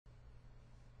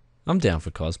I'm down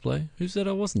for cosplay. Who said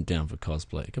I wasn't down for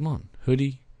cosplay? Come on,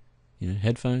 hoodie,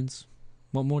 headphones.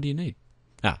 What more do you need?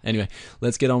 Anyway,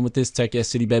 let's get on with this. Tech Yes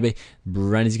City, baby.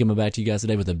 Brandy's coming back to you guys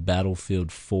today with a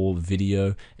Battlefield 4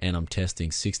 video, and I'm testing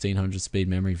 1600 speed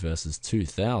memory versus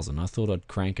 2000. I thought I'd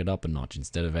crank it up a notch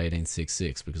instead of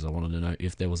 1866 because I wanted to know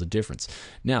if there was a difference.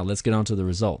 Now, let's get on to the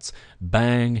results.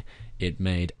 Bang! It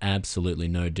made absolutely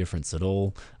no difference at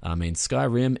all. I mean,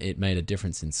 Skyrim, it made a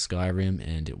difference in Skyrim,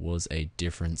 and it was a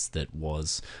difference that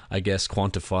was, I guess,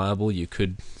 quantifiable. You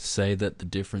could say that the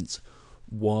difference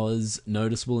was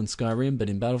noticeable in Skyrim, but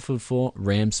in Battlefield 4,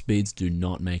 RAM speeds do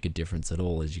not make a difference at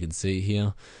all. As you can see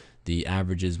here, the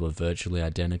averages were virtually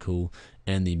identical,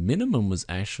 and the minimum was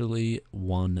actually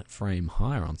 1 frame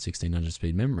higher on 1600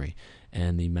 speed memory,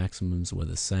 and the maximums were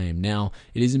the same. Now,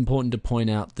 it is important to point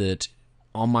out that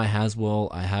on my Haswell,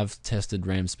 I have tested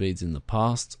RAM speeds in the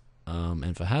past,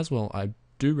 and for Haswell, I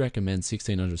do recommend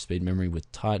 1600 speed memory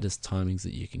with tightest timings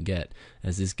that you can get,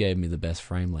 as this gave me the best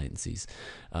frame latencies.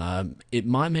 It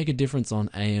might make a difference on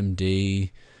AMD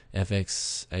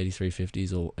FX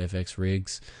 8350s or FX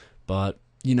rigs, but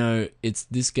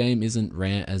this game isn't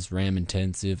as RAM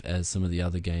intensive as some of the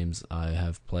other games I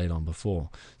have played on before.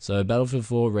 So Battlefield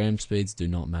 4 RAM speeds do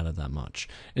not matter that much.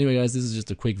 Anyway guys, this is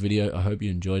just a quick video. I hope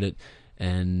you enjoyed it.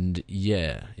 And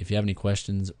yeah, if you have any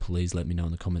questions, please let me know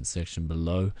in the comments section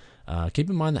below.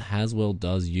 Keep in mind that Haswell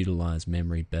does utilize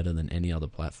memory better than any other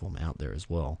platform out there as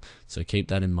well. So keep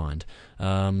that in mind.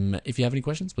 If you have any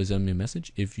questions, please send me a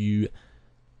message. If you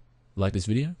like this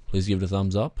video, please give it a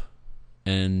thumbs up.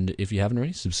 And if you haven't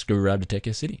already, subscribe to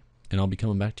Tech City. And I'll be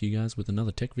coming back to you guys with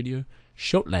another tech video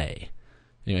shortly.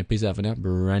 Anyway, peace out for now.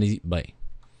 Brandy, bye.